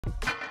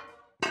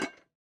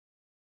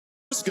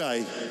this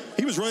guy.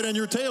 He was right on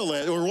your tail,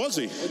 or was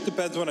he? It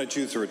depends when I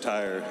choose to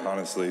retire,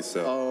 honestly.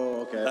 So.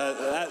 Oh, okay.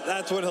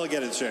 That's when he'll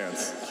get his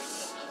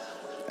chance.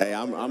 Hey,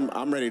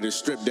 I'm ready to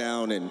strip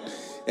down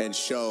and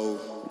show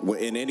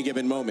in any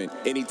given moment,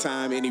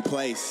 anytime, any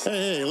place.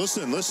 Hey,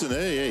 listen.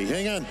 Hey,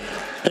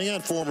 hang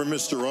on, former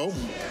Mr. O.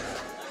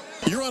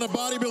 You're on a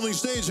bodybuilding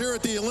stage here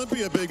at the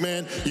Olympia, big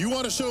man. You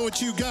want to show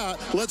what you got?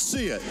 Let's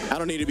see it. I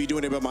don't need to be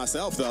doing it by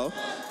myself, though.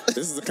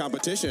 This is a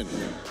competition.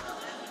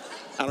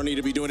 I don't need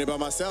to be doing it by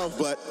myself,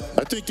 but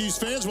I think these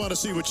fans want to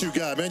see what you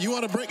got, man. You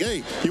want to bring?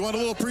 Hey, you want a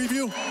little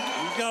preview?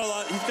 He's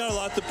got a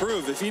lot to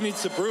prove. If he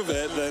needs to prove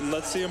it, then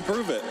let's see him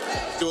prove it.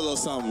 Do a little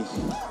something.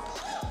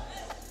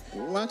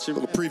 Watch him. A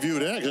little preview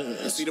of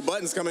that. See the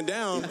buttons coming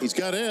down. He's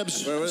got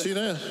abs. See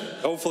that?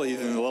 Hopefully he's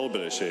in a little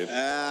bit of shape.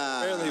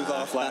 Apparently he was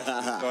off last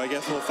week, so I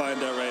guess we'll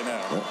find out right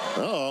now.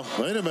 Uh-oh,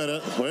 wait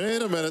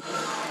a minute.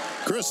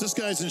 Chris, this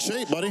guy's in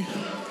shape, buddy.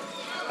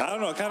 I don't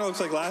know, it kind of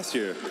looks like last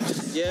year.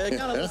 Yeah, it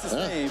kind of looks the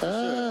same, for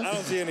sure. I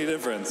don't see any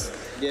difference.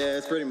 Yeah,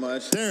 it's pretty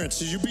much. Terrence,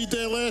 did you beat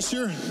that last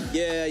year?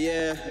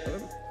 Yeah.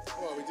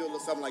 Come on, we do a little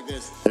something like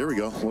this. Here we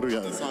go. What do we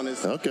got? This on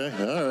his... Okay,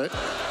 all right.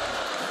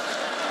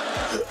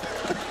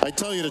 I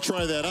tell you to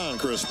try that on,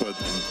 Chris, but...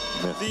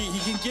 Yeah. See, he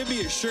can give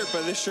me a shirt,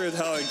 but this shirt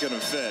hell ain't gonna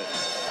fit.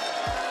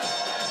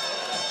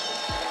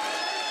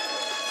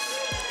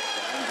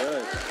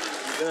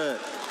 Good.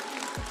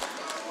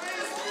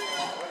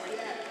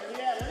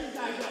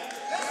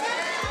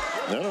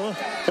 I don't know.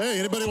 Hey,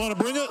 anybody want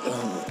to bring it?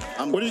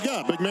 What do you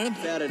got, big man?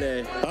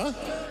 Saturday. Huh?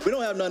 We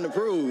don't have nothing to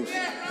prove.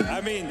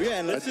 I mean,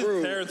 let's this is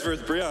prove. Terrence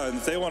versus Breon.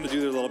 If they want to do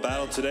their little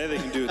battle today, they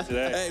can do it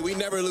today. Hey, we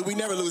never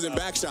lose in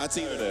back shots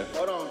either.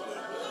 Hold on.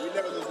 We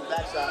never lose in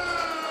back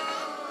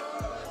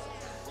shots.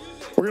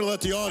 We're going to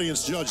let the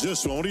audience judge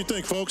this one. What do you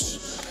think,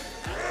 folks?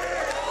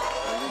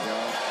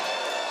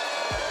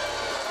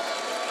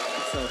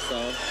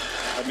 So.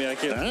 I mean, I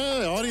can't.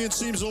 The audience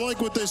seems to like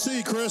what they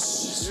see,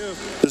 Chris. Yeah.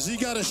 Does he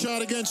got a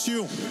shot against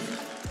you?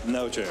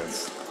 No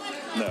chance.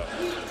 No.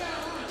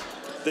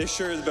 This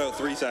shirt is about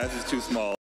 3 sizes too small.